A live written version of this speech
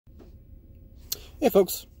Hey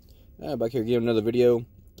folks, back here again with another video.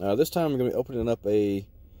 This time I'm going to be opening up a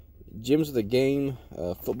Gems of the Game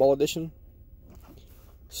football edition.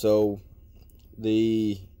 So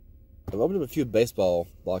I've opened up a few baseball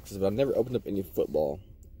boxes, but I've never opened up any football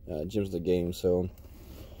Gems of the Game. So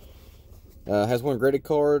it has one graded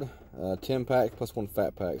card, 10 pack plus one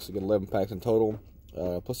fat pack, so you get 11 packs in total,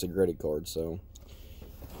 plus a graded card. So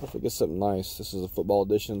hopefully get something nice. This is a football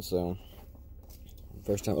edition, so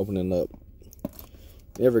first time opening it up.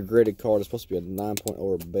 Every graded card is supposed to be a 9.0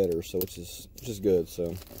 or better, so which is good.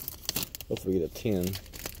 So hopefully we get a 10.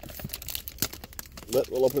 But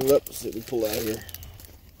we'll open it up and see what we pull out here.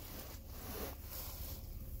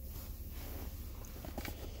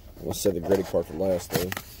 I'm gonna save the graded card for last though.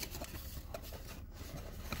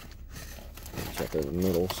 Check over the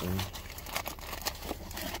middle. So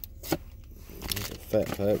there's a fat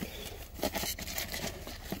pack.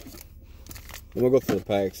 And we'll go through the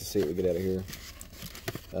packs and see what we get out of here.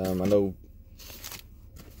 I know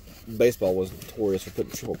baseball was notorious for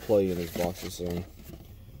putting triple play in these boxes, so I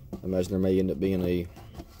imagine there may end up being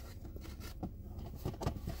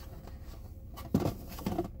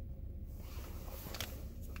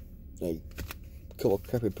a couple of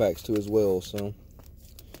crappy packs too as well. So,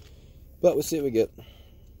 but we'll see what we get.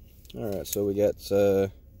 All right, so we got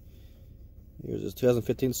here's his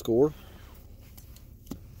 2015 score,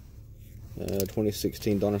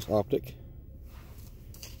 2016 Donruss Optic.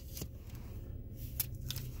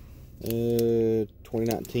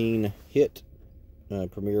 2019 hit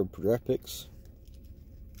Premier Draft Picks,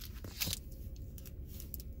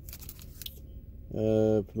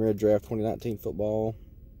 Premier Draft 2019 football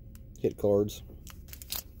hit cards,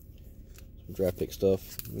 some draft pick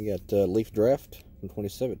stuff. We got Leaf Draft from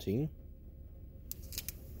 2017,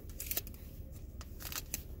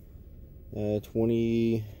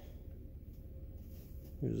 20.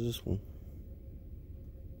 Here's this one.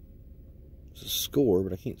 A score,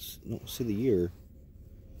 but I don't see the year.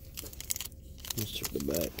 Let's check the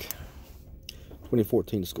back.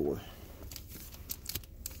 2014 score.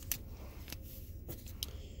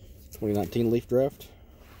 2019 Leaf Draft.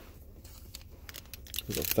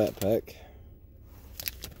 Here's a fat pack.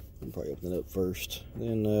 I'll probably open it up first.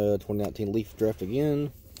 Then 2019 Leaf Draft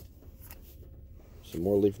again. Some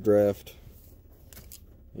more Leaf Draft.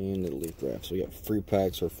 And the Leaf Draft. So we got 3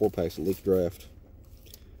 packs or 4 packs of Leaf Draft.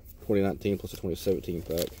 2019 plus a 2017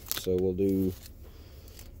 pack. So we'll go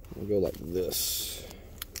like this.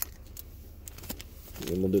 And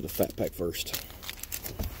then we'll do the fat pack first.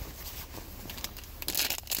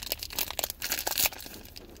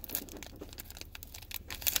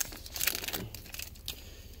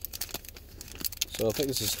 So I think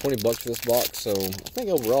this is 20 bucks for this box. So I think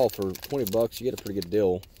overall for 20 bucks you get a pretty good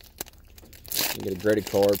deal. You get a graded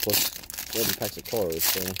card plus 11 packs of cards.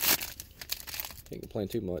 So can't complain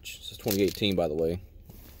too much. This is 2018, by the way.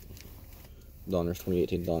 Donruss,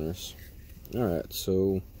 2018 Donruss. Alright,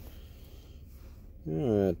 so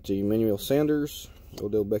Emmanuel Sanders,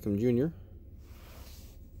 Odell Beckham Jr.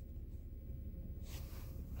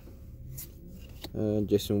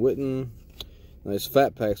 Jason Witten. Now these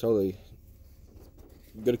fat packs, all the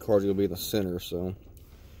good cards are going to be in the center, so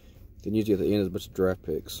then usually at the end is a bunch of draft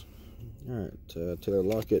picks. Alright, Taylor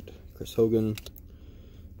Lockett, Chris Hogan,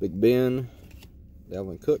 Big Ben,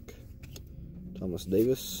 Dalvin Cook, Thomas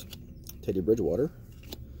Davis, Teddy Bridgewater,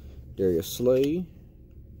 Darius Slay,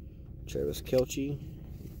 Travis Kelsey.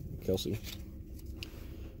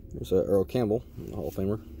 There's Earl Campbell, Hall of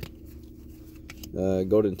Famer.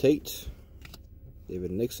 Golden Tate,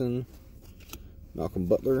 David Nixon, Malcolm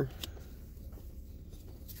Butler,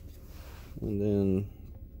 and then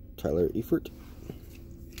Tyler Eifert,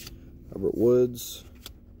 Robert Woods,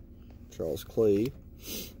 Charles Clay,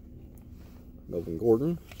 Melvin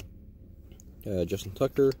Gordon, Justin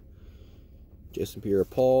Tucker, Jason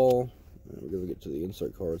Pierre-Paul. We're going to get to the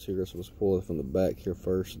insert cards here, so let's pull it from the back here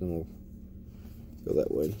first, and then we'll go that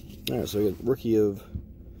way. Alright, so we got rookie of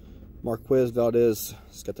Marquez Valdez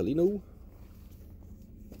Scatolino,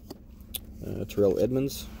 Terrell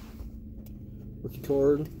Edmonds, rookie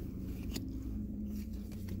card.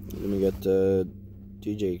 And then we got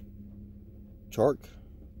DJ Chark,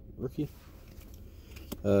 rookie.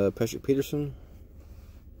 Patrick Peterson.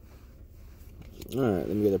 Alright,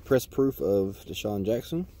 then we get a press proof of Deshaun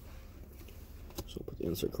Jackson. So we'll put the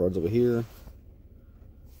insert cards over here.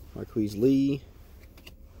 Marquise Lee.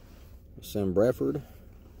 Sam Bradford.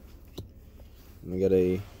 And we got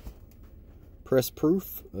a press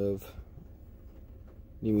proof of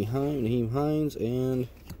Nyheim Hines, and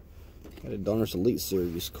got a Donruss Elite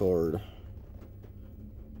Series card.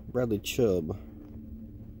 Bradley Chubb.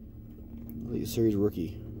 Elite Series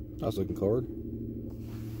rookie. Nice looking card.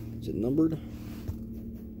 Is it numbered?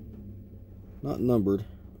 Not numbered.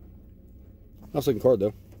 Not second card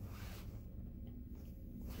though.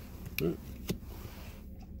 Alright.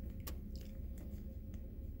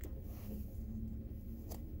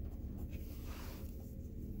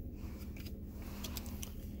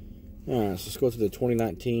 Alright, so let's go to the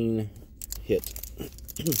 2019 hit.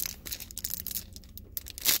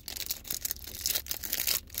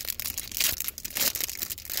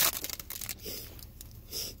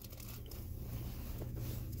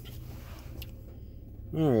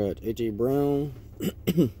 Alright, A.J. Brown,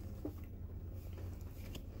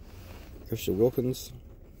 Christian Wilkins,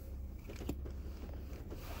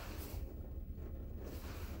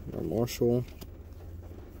 Marshall,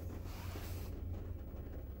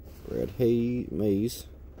 Brad Mays,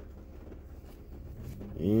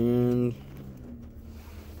 and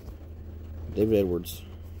David Edwards.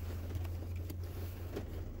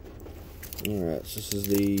 Alright, so this is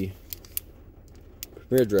the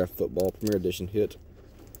Premier Draft Football Premier Edition hit.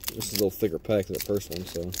 This is a little thicker pack than the first one,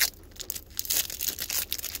 so let's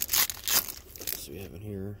see what we have in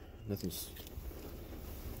here. Nothing's,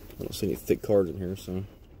 I don't see any thick cards in here, so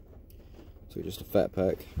just a fat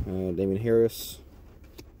pack. Damian Harris,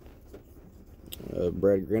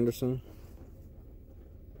 Brad Granderson,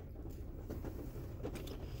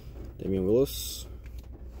 Damian Willis,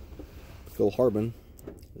 Phil Harbin.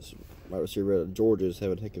 This wide receiver out of Georgia is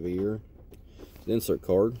having a heck of a year. It's an insert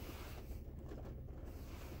card.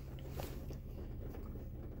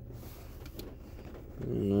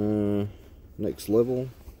 And, next level,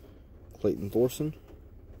 Clayton Thorson.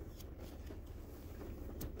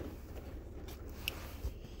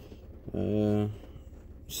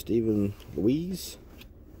 Stephen Louise,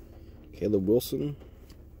 Caleb Wilson,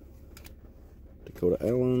 Dakota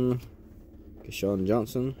Allen, Keshawn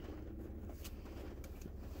Johnson,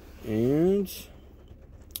 and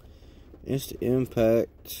Instant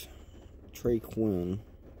Impact Trey Quinn.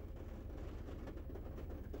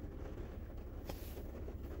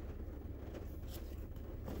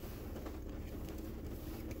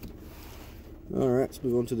 Alright, let's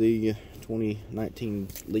move on to the 2019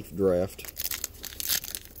 Leaf Draft.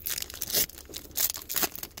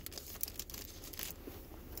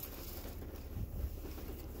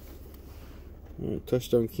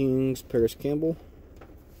 Touchdown Kings, Paris Campbell,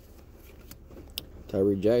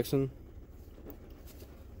 Tyree Jackson,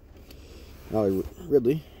 Allie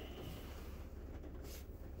Ridley,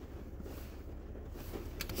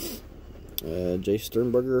 Jay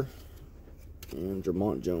Sternberger, and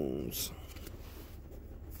Jermont Jones.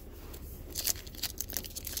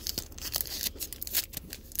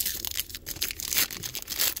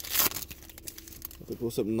 I think we'll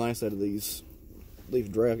get something nice out of these Leaf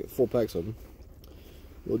Draft. Get 4 packs of them.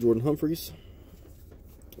 Will Jordan Humphreys,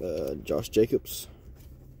 Josh Jacobs,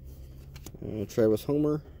 Travis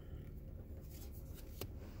Homer,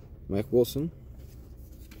 Mac Wilson,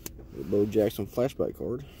 the Bo Jackson flashback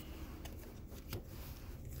card,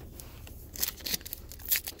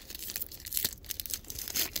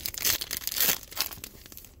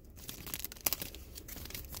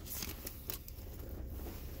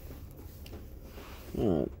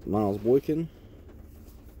 alright, Miles Boykin,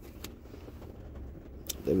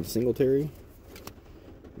 David Singletary,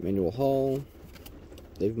 Emmanuel Hall,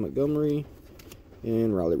 David Montgomery,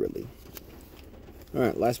 and Riley Ridley.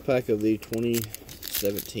 Alright, last pack of the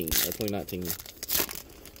 2019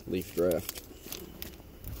 Leaf Draft.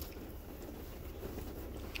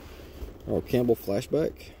 Campbell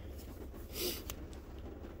flashback,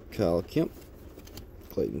 Kyle Kemp,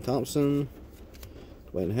 Clayton Thompson,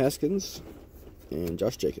 Dwayne Haskins, and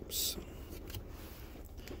Josh Jacobs.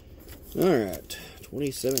 Alright,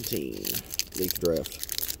 2017 Leaf Draft.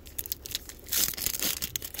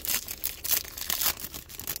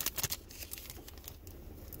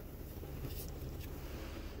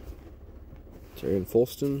 Terry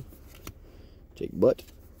Folston, Jake Butt,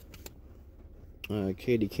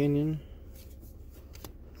 Katie Kenyon,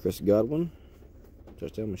 Chris Godwin,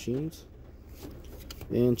 Touchdown Machines,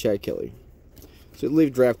 and Chad Kelly. So the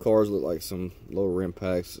Leaf Draft cards look like some lower rim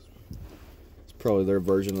packs. It's probably their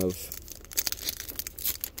version of,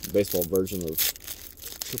 baseball version of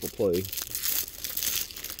Triple Play.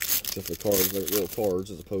 Except the cards, like real cards,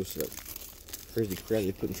 as opposed to that crazy crap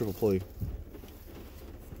they put in Triple Play.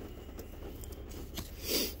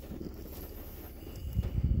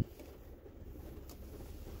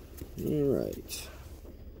 Alright.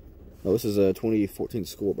 Oh, this is a 2014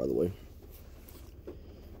 score, by the way.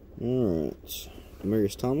 Alright.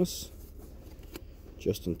 Demarius Thomas,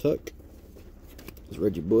 Justin Tuck, this is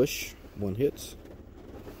Reggie Bush, 1 hit.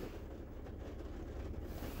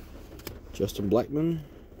 Justin Blackman,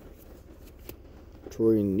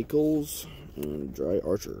 Tori Nichols, and Dry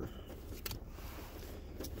Archer.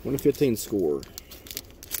 2015 score.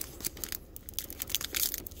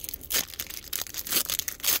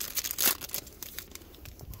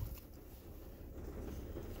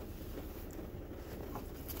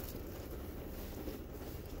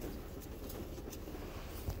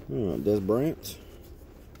 Des Bryant.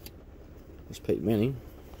 There's Peyton Manning.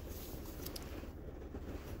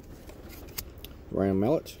 Ryan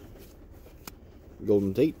Mallett.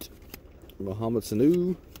 Golden Tate. Mohamed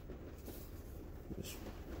Sanu.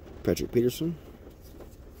 Patrick Peterson.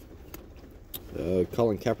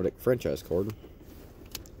 Colin Kaepernick franchise card.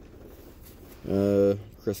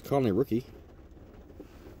 Chris Conley rookie.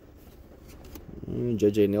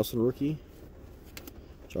 J.J. Nelson rookie.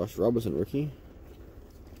 Josh Robinson rookie.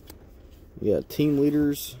 We got team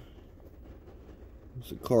leaders. It's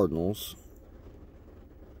the Cardinals.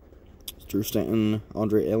 It's Drew Stanton,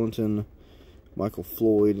 Andre Ellington, Michael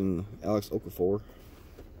Floyd, and Alex Okafor.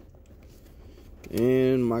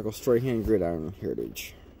 And Michael Strahan Gridiron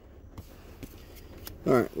Heritage.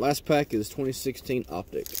 Alright, last pack is 2016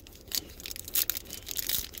 Optic.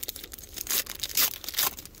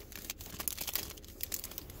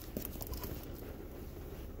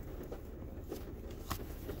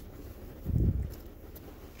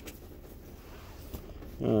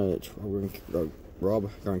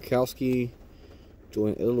 Rob Gronkowski,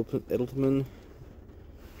 Julian Edelman,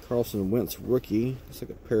 Carlson Wentz rookie. It's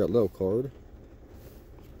like a parallel card.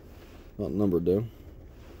 Not numbered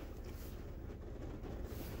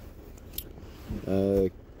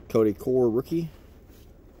though. Cody Core rookie.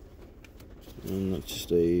 And that's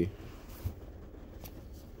just a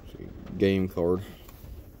game card.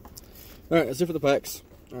 Alright, that's it for the packs.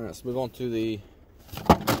 Alright, let's move on to the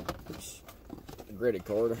graded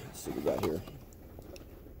card. Let's see what we got here.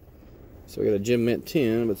 So we got a Gem Mint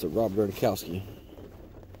 10, but it's a Rob Gronkowski.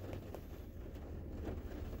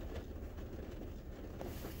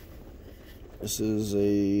 This is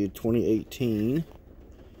a 2018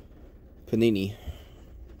 Panini.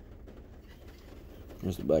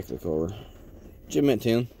 There's the back of the card. Gem Mint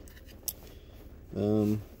 10.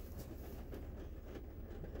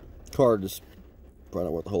 Card is probably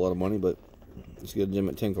not worth a whole lot of money, but it's a good Gem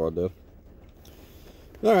Mint 10 card though.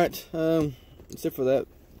 Alright, that's it for that.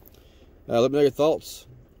 Let me know your thoughts,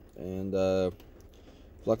 and if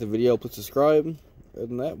you like the video, please subscribe. Other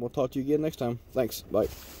than that, we'll talk to you again next time. Thanks. Bye.